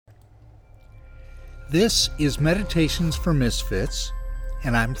This is Meditations for Misfits,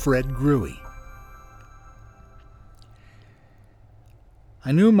 and I'm Fred Gruey.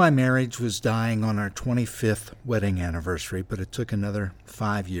 I knew my marriage was dying on our 25th wedding anniversary, but it took another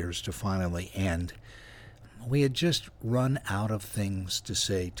 5 years to finally end. We had just run out of things to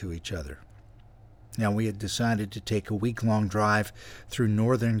say to each other. Now, we had decided to take a week-long drive through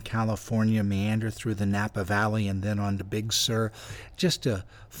Northern California, meander through the Napa Valley, and then on to Big Sur, just to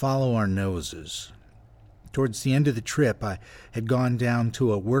follow our noses. Towards the end of the trip, I had gone down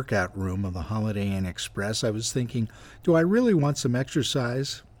to a workout room of the Holiday Inn Express. I was thinking, do I really want some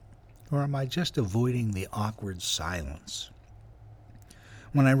exercise, or am I just avoiding the awkward silence?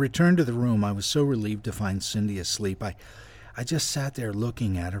 When I returned to the room, I was so relieved to find Cindy asleep. I just sat there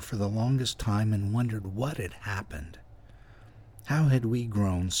looking at her for the longest time and wondered what had happened. How had we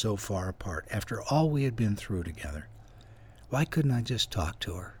grown so far apart after all we had been through together? Why couldn't I just talk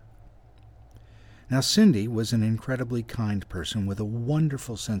to her? Now, Cindy was an incredibly kind person with a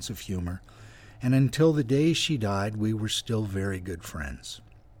wonderful sense of humor, and until the day she died, we were still very good friends.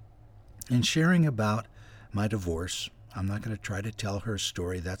 In sharing about my divorce, I'm not going to try to tell her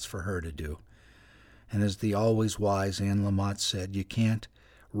story. That's for her to do. And as the always wise Anne Lamott said, you can't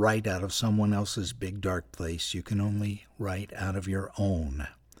write out of someone else's big dark place. You can only write out of your own.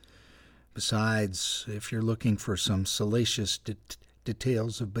 Besides, if you're looking for some salacious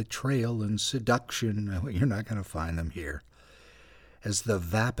details of betrayal and seduction, you're not going to find them here. As the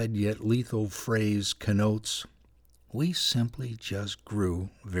vapid yet lethal phrase connotes, we simply just grew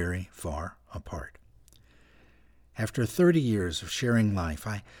very far apart. After 30 years of sharing life,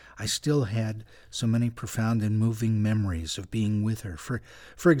 I still had so many profound and moving memories of being with her.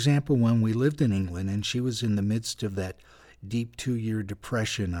 For example, when we lived in England and she was in the midst of that deep 2-year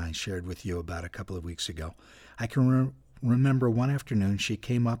depression I shared with you about a couple of weeks ago, I can remember one afternoon she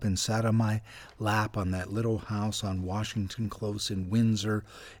came up and sat on my lap on that little house on Washington Close in Windsor,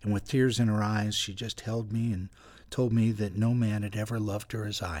 and with tears in her eyes, she just held me and told me that no man had ever loved her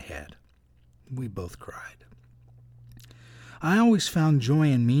as I had. We both cried. I always found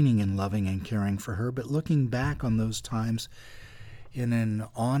joy and meaning in loving and caring for her, but looking back on those times in an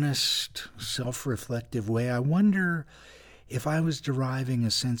honest, self-reflective way, I wonder if I was deriving a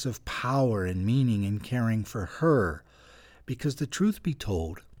sense of power and meaning in caring for her, because the truth be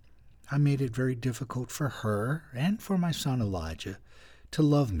told, I made it very difficult for her and for my son Elijah to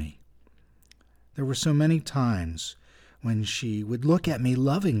love me. There were so many times when she would look at me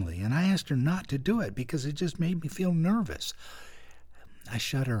lovingly, and I asked her not to do it because it just made me feel nervous. I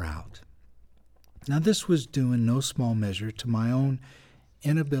shut her out. Now, this was due in no small measure to my own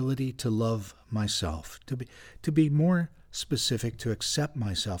inability to love myself, to be more specific, to accept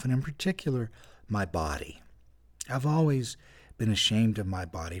myself, and in particular, my body. I've always been ashamed of my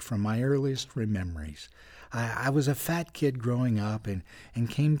body from my earliest memories. I was a fat kid growing up and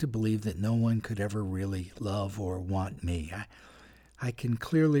came to believe that no one could ever really love or want me. I can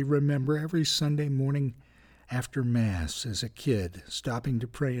clearly remember every Sunday morning after Mass as a kid, stopping to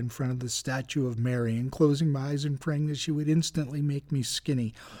pray in front of the statue of Mary and closing my eyes and praying that she would instantly make me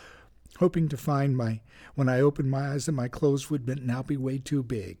skinny, hoping to find when I opened my eyes that my clothes would now be way too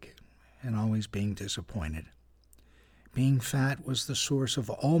big, and always being disappointed. Being fat was the source of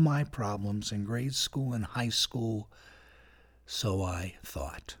all my problems in grade school and high school, so I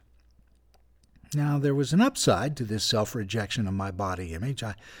thought. Now, there was an upside to this self-rejection of my body image.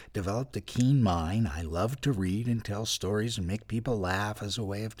 I developed a keen mind. I loved to read and tell stories and make people laugh as a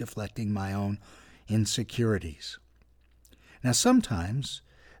way of deflecting my own insecurities. Now, sometimes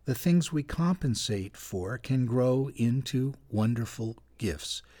the things we compensate for can grow into wonderful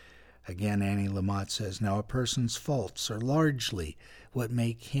gifts. Again, Annie Lamott says, now a person's faults are largely what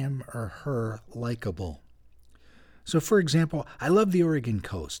make him or her likable. So, for example, I love the Oregon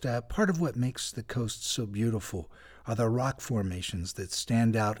coast. Part of what makes the coast so beautiful are the rock formations that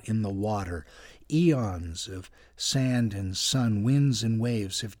stand out in the water. Eons of sand and sun, winds and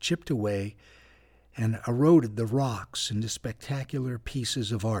waves have chipped away and eroded the rocks into spectacular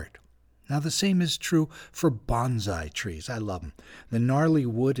pieces of art. Now, the same is true for bonsai trees. I love them. The gnarly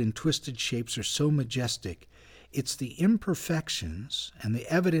wood and twisted shapes are so majestic. It's the imperfections and the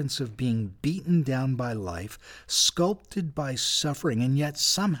evidence of being beaten down by life, sculpted by suffering, and yet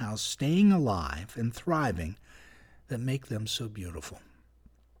somehow staying alive and thriving that make them so beautiful.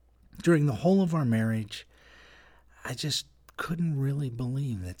 During the whole of our marriage, I just couldn't really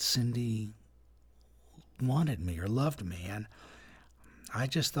believe that Cindy wanted me or loved me, and I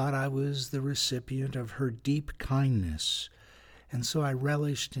just thought I was the recipient of her deep kindness, and so I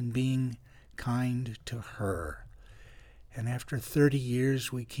relished in being kind to her. And after 30 years,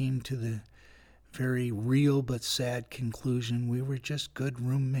 we came to the very real but sad conclusion. We were just good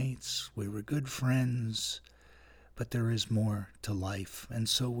roommates. We were good friends. But there is more to life. And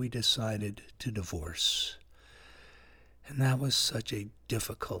so we decided to divorce. And that was such a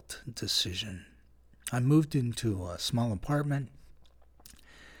difficult decision. I moved into a small apartment.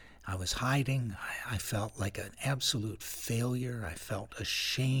 I was hiding. I felt like an absolute failure. I felt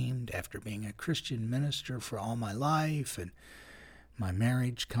ashamed after being a Christian minister for all my life, and my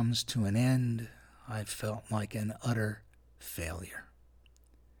marriage comes to an end. I felt like an utter failure.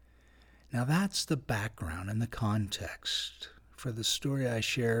 Now that's the background and the context for the story I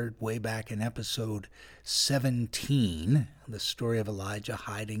shared way back in episode 17, the story of Elijah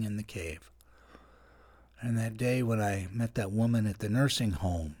hiding in the cave. And that day when I met that woman at the nursing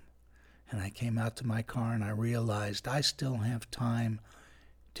home, and I came out to my car and I realized I still have time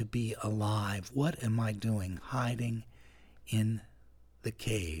to be alive. What am I doing hiding in the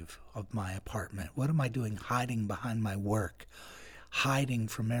cave of my apartment? What am I doing hiding behind my work, hiding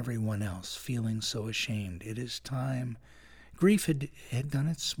from everyone else, feeling so ashamed? It is time. Grief had done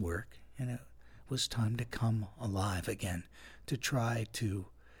its work, and it was time to come alive again, to try to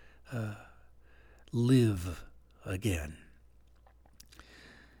live again.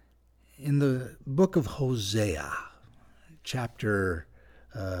 In the book of Hosea, chapter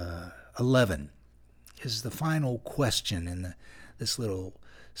 11, is the final question in this little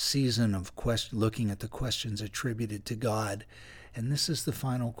season of looking at the questions attributed to God. And this is the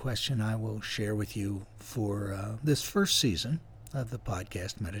final question I will share with you for this first season of the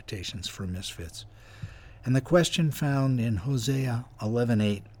podcast, Meditations for Misfits. And the question found in Hosea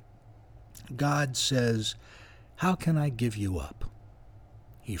 11:8, God says, "How can I give you up,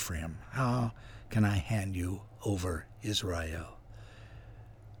 Ephraim? How can I hand you over, Israel?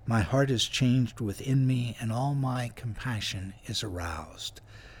 My heart is changed within me, and all my compassion is aroused."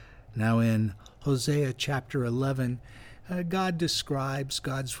 Now in Hosea chapter 11, God describes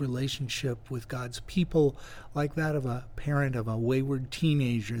God's relationship with God's people like that of a parent of a wayward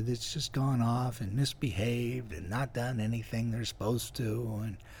teenager that's just gone off and misbehaved and not done anything they're supposed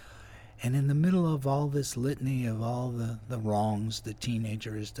to. And in the middle of all this litany of all the wrongs the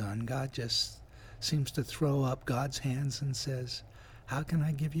teenager has done, God just seems to throw up God's hands and says, "How can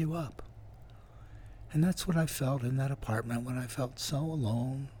I give you up?" And that's what I felt in that apartment when I felt so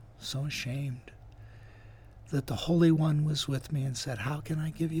alone, so ashamed, that the Holy One was with me and said, "How can I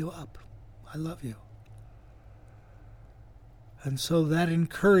give you up? I love you." And so that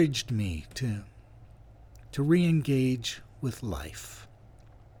encouraged me to re-engage with life.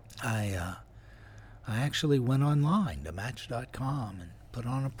 I actually went online to Match.com and put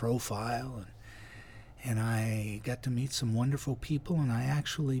on a profile, and I got to meet some wonderful people, and I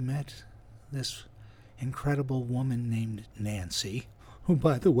actually met this incredible woman named Nancy, who,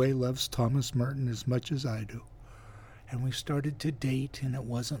 by the way, loves Thomas Merton as much as I do. And we started to date, and it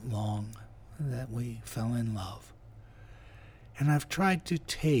wasn't long that we fell in love. And I've tried to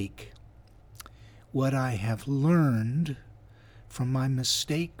take what I have learned from my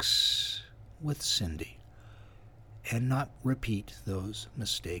mistakes with Cindy and not repeat those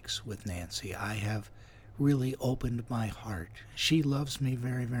mistakes with Nancy. I have really opened my heart. She loves me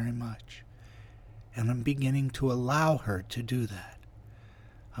very, very much. And I'm beginning to allow her to do that.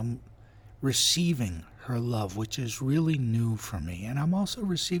 I'm receiving her love, which is really new for me. And I'm also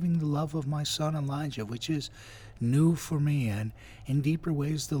receiving the love of my son Elijah, which is new for me, and in deeper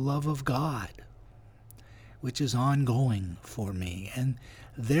ways the love of God, which is ongoing for me. And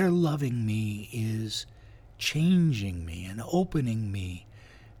their loving me is changing me and opening me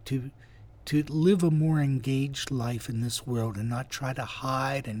to live a more engaged life in this world and not try to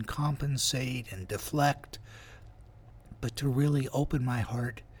hide and compensate and deflect, but to really open my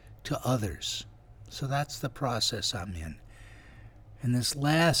heart to others. So that's the process I'm in. In this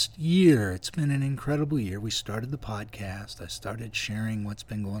last year, it's been an incredible year. We started the podcast. I started sharing what's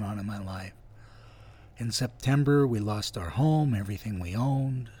been going on in my life. In September, we lost our home, everything we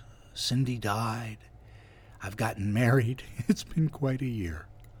owned. Cindy died. I've gotten married. It's been quite a year.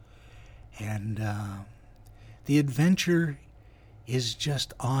 And the adventure is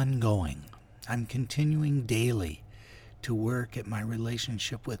just ongoing. I'm continuing daily to work at my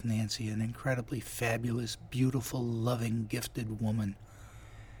relationship with Nancy, an incredibly fabulous, beautiful, loving, gifted woman,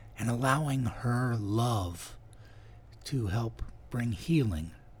 and allowing her love to help bring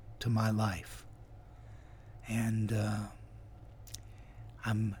healing to my life. And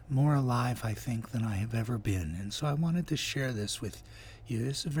I'm more alive, I think, than I have ever been. And so I wanted to share this with you.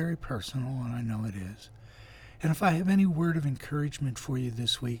 This is very personal, and I know it is. And if I have any word of encouragement for you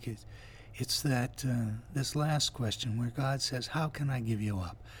this week, it's that this last question where God says, "How can I give you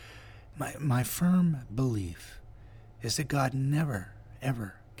up?" My firm belief is that God never,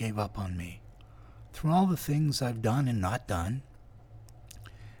 ever gave up on me. Through all the things I've done and not done,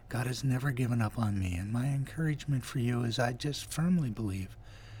 God has never given up on me. And my encouragement for you is I just firmly believe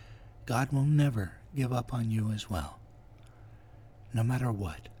God will never give up on you as well. No matter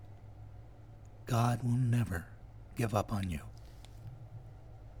what, God will never give up on you.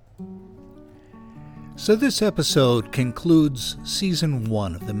 So this episode concludes Season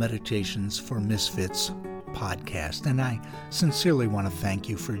 1 of the Meditations for Misfits podcast, and I sincerely want to thank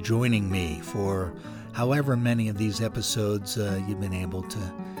you for joining me for however many of these episodes you've been able to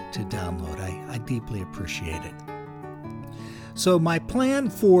download. I deeply appreciate it. So my plan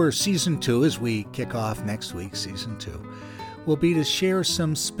for Season 2, as we kick off next week, Season 2, will be to share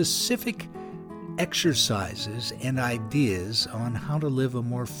some specific exercises and ideas on how to live a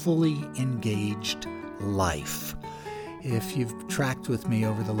more fully engaged life. If you've tracked with me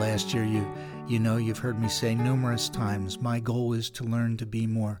over the last year, you know you've heard me say numerous times, my goal is to learn to be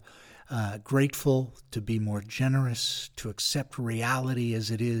more grateful, to be more generous, to accept reality as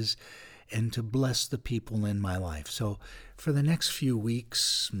it is, and to bless the people in my life. So for the next few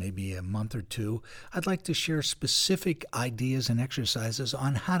weeks, maybe a month or two, I'd like to share specific ideas and exercises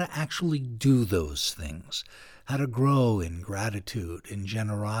on how to actually do those things, how to grow in gratitude and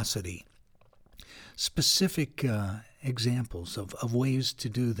generosity. Specific examples of ways to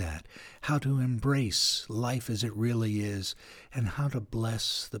do that, how to embrace life as it really is, and how to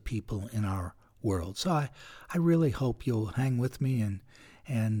bless the people in our world. So I really hope you'll hang with me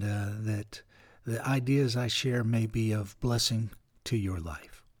and that the ideas I share may be of blessing to your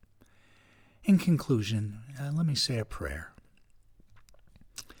life. In conclusion, let me say a prayer.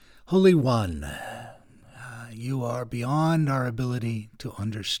 Holy One, you are beyond our ability to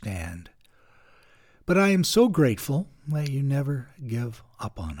understand. But I am so grateful that you never give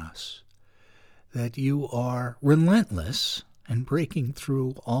up on us, that you are relentless in breaking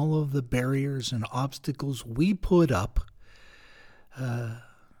through all of the barriers and obstacles we put up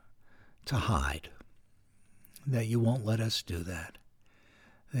to hide, that you won't let us do that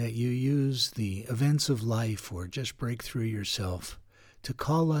you use the events of life or just break through yourself to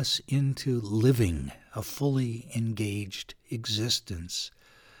call us into living a fully engaged existence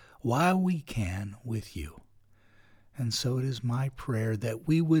while we can with you. And so it is my prayer that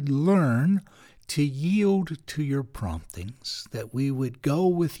we would learn to yield to your promptings, that we would go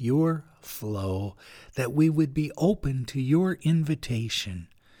with your flow, that we would be open to your invitation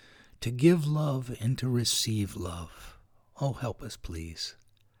to give love and to receive love. Oh, help us, please.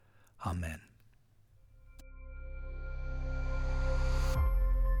 Amen.